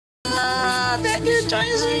Thank you,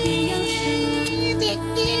 Joyce.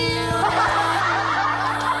 Thank you.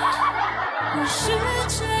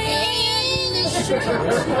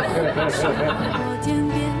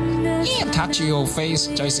 Yeah, touch your face,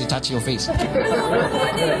 Joyce. Touch your face.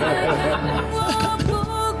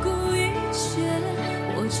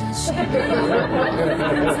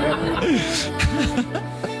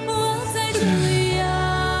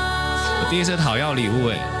我第一次讨要礼物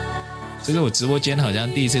哎，这是我直播间好像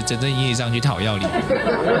第一次真正意义上去讨要礼物。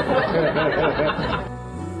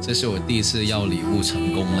这是我第一次要礼物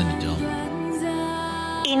成功了，你知道吗？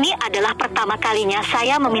 Ini adalah pertama kalinya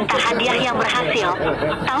saya meminta hadiah yang berhasil.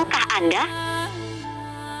 Tahukah Anda?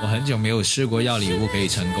 我很久没有试过要礼物可以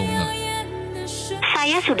成功了。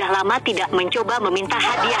 Saya sudah lama tidak mencoba meminta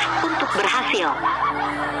hadiah untuk berhasil.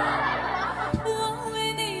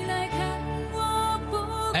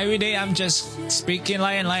 Every day I'm just speaking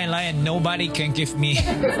lion. Nobody can give me.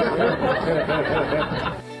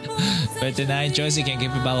 But tonight Joyce can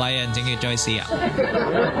give me a lion. Thank you, Joyce.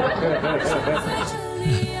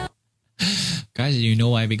 Guys, you know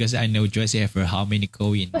why? Because I know Joyce have how many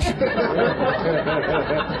coins.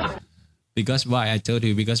 Because why? I told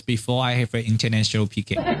you. Because before I have an international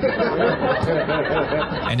PK.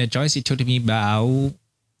 And Joyce told me about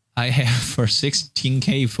I have for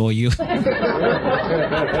 16k for you.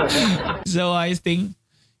 So I think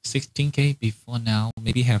 16k before now.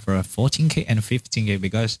 Maybe have for 14k and 15k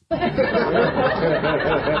because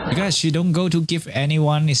she don't go to give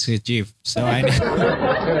anyone is a gift. So I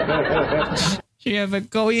she have a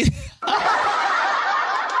coin.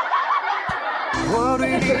 我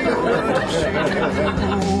对你有了这是一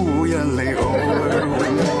幕，眼泪偶尔会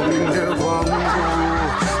莫名的光顾，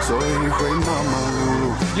所以会忙忙碌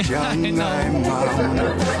碌，将爱麻木，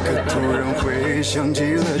可突然会想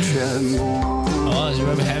起了全部。Oh, she's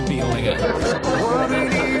very happy. Oh my god. 我对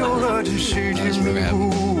你有了这是一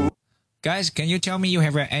幕。Guys, can you tell me you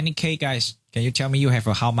have any cake, guys? Can you tell me you have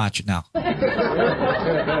how much now?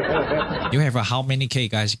 You have how many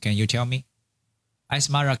cake, guys? Can you tell me?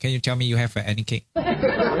 Ismara, can you tell me you have any cake?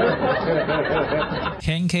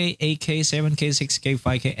 10k, 8k, 7k, 6k,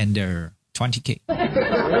 5k, and 20k.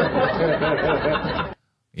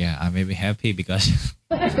 Yeah, I'm very happy because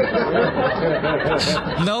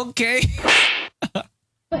no cake.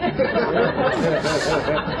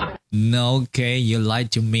 No cake, you lied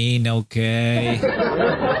to me. No cake.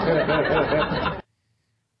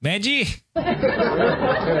 Maggie,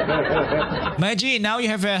 now you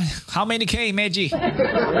have how many K, Maggie?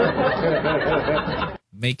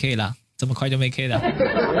 没 K 了，这么快就没 K 了。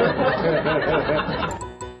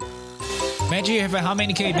Maggie, you have how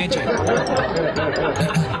many K, Maggie?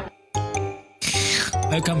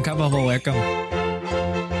 Welcome, come over, welcome.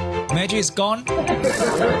 Maggie is gone.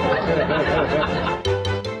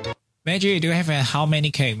 Maggie, do you have how many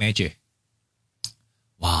K, Maggie?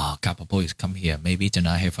 Wow, Kapopo is come here. Maybe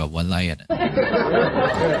tonight have a one lion.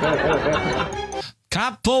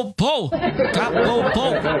 Kapopo,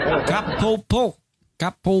 Kapopo, Kapopo,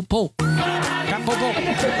 Kapopo, Kapopo.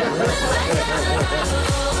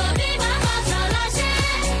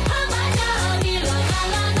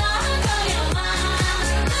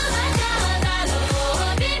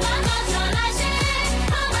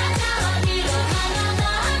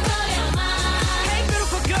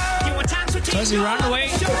 Does he run away?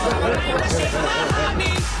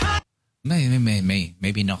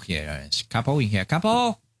 Maybe not here. Couple in here.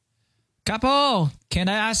 Couple, can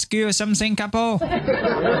I ask you something, couple?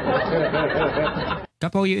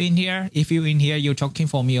 Couple, you in here? If you in here, you're talking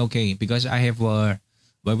for me, okay? Because I have a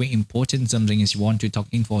very important something is want to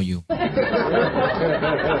talking for you.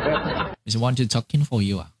 Is want to talking for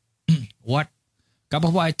you. What?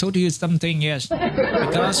 Couple, I told you something, yes.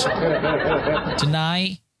 Because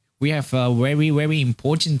tonight, we have a very, very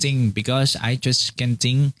important thing because I just can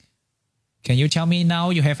think. Can you tell me now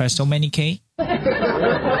you have so many K?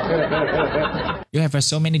 You have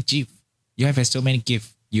so many gift. You have so many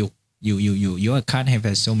gift. You can't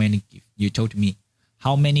have so many gift. You told me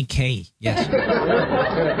how many K? Yes.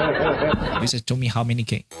 You just told me how many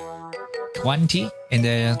K? 20 and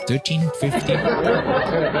 13, 15,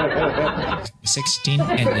 16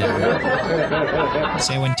 and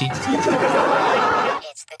 17.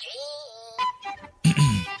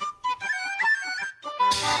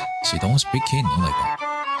 She don't speak in like that.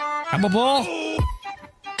 Kapopo!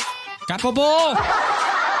 Kapopo!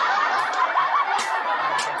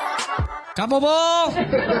 Kapopo!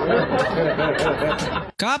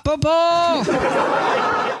 Kapopo!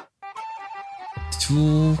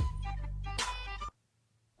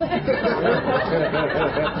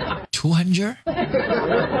 200?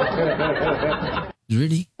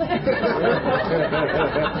 Really?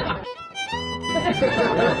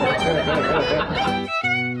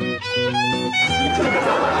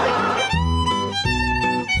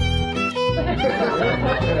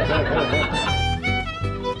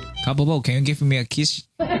 Kabobo, can you give me a kiss?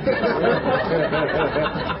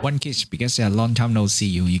 One kiss, because a long time no see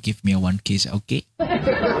you. You give me a one kiss, okay?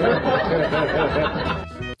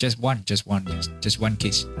 Just one, yes. Just one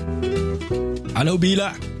kiss. Hello,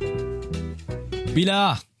 Bila.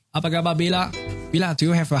 Bila, apa kabar, Bila? Bila, do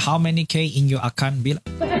you have how many K in your account, Bila?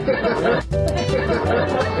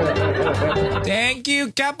 Thank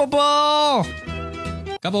you, Kabobo.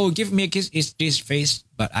 Kabobo, give me a kiss. It's this face,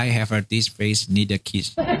 but I have this face need a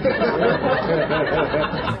kiss. You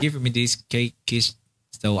give me this cake kiss,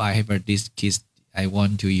 so I have this kiss. I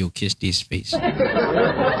want to you kiss this face.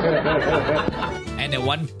 And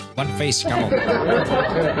one face, Kabobo.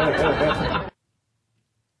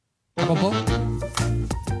 Kabobo.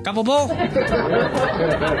 Kabobo.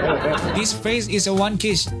 This face is a one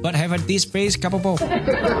kiss, but have this face, Kabobo.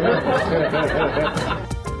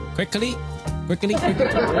 Quickly.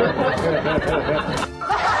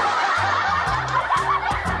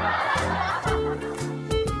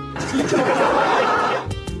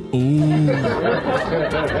 Ooh.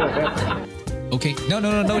 Okay. No,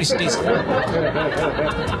 it's this.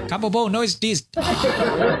 Kabobo, no, it's this.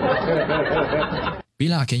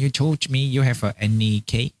 Bila, can you tell me you have any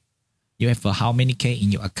K? You have how many K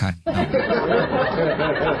in your account? No.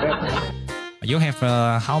 You have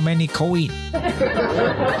how many coin?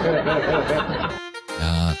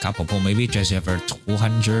 Kabobo, maybe just have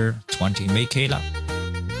 220 K lah.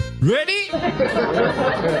 Ready?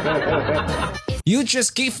 You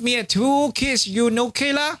just give me a 2 kiss, you know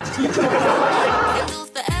Kayla?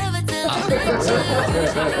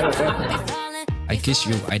 I kiss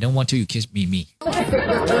you. I don't want you kiss me.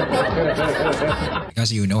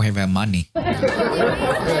 Because you don't have money.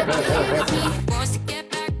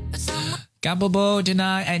 Kabobo,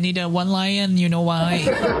 tonight I need one lion. You know why?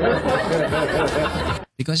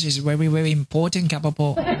 Because it's very, very important,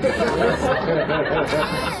 Kabobo.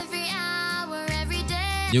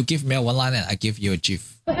 You give me one lion, I give you a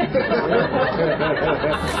GIF.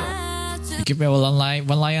 You give me one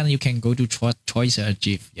lion, you can go to choice a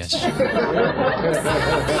GIF. Yes.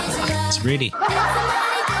 It's ready.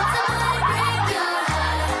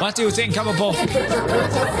 What do you think, Kabobo?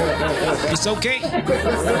 It's okay?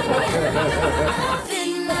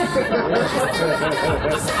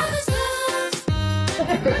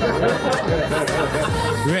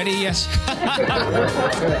 Ready? Yes.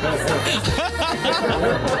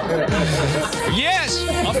 Yes,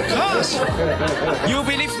 of course. You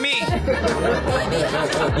believe me.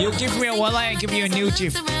 You give me a one line, I give you a new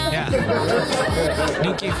gift. Yeah.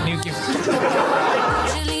 New gift.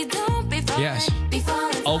 Yes.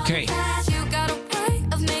 Okay.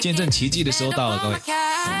 见证奇迹的时候到了，各位。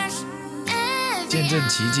见证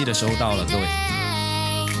奇迹的时候到了，各位。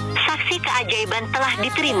 Saksi keajaiban telah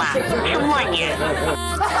diterima semuanya.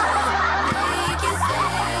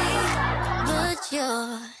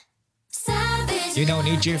 You know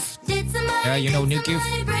new gift? Yeah, you know new gift?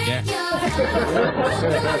 Yeah.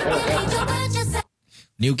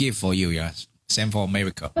 New gift for you, yes. Same for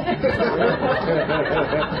America.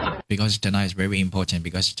 Because tonight is very important.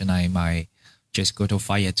 Because tonight my just go to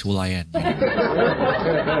fire 2 lion. You know?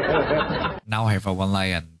 Now I have a 1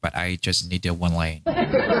 lion, but I just need a 1 lion.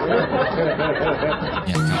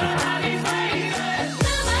 Yeah,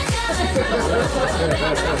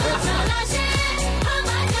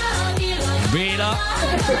 Bila.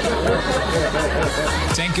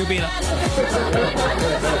 Thank you, Bila.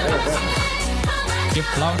 Give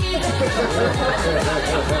love.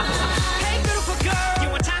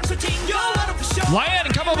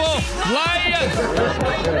 Lion, come on, bro. Lion.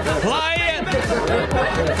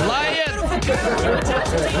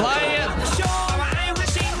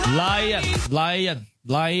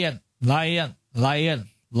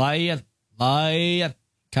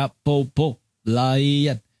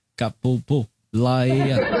 Kapopo.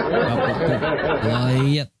 Lion.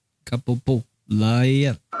 Kapopo.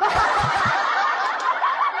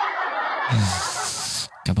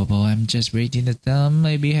 Kapopo, I'm just reading the thumb.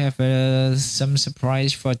 Maybe have some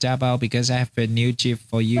surprise for dabao because I have a new gift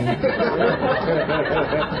for you.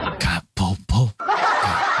 Kapopo.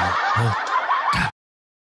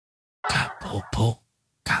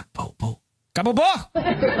 Kapopo!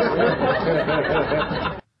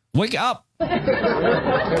 Wake up!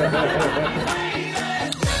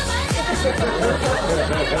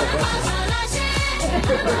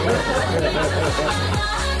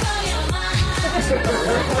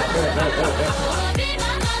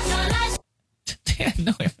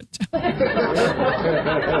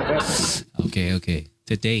 Okay.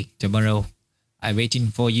 Today, tomorrow, I'm waiting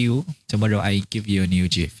for you. Tomorrow, I give you a new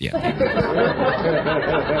gift. Yeah.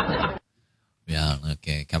 Yeah.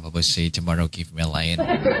 Okay. Kapapa say tomorrow, give me a lion. Now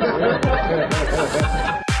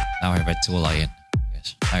I have a 2 lion.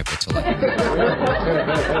 Yes, I have a 2 lion.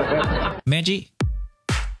 Magic.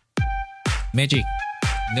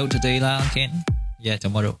 No today lah, Ken. Yeah,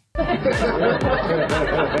 tomorrow.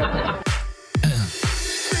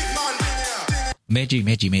 Magic.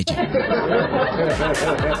 Magic,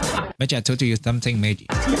 I told you something, Magic.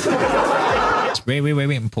 It's very,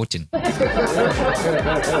 very important.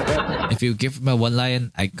 If you give me 1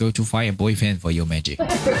 lion, I go to find a boyfriend for you, Magic.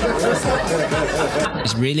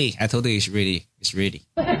 It's really, I told you it's really.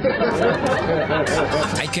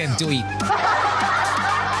 I can do it.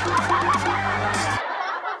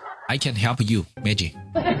 I can help you, Magic.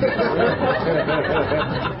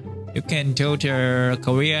 You can go to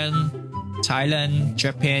Korean, Thailand,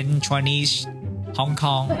 Japan, Chinese, Hong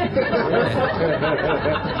Kong. Yeah.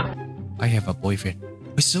 I have a boyfriend.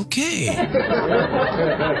 It's okay.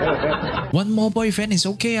 1 more boyfriend is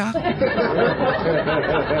okay.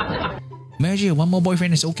 Magic, 1 more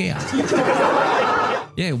boyfriend is okay.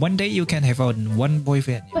 Yeah, one day you can have 1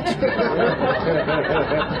 boyfriend.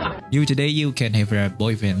 You today you can have a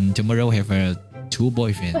boyfriend. Tomorrow have 2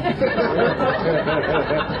 boyfriend.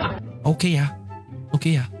 Okay.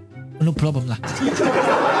 No problem lah.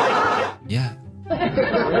 Yeah.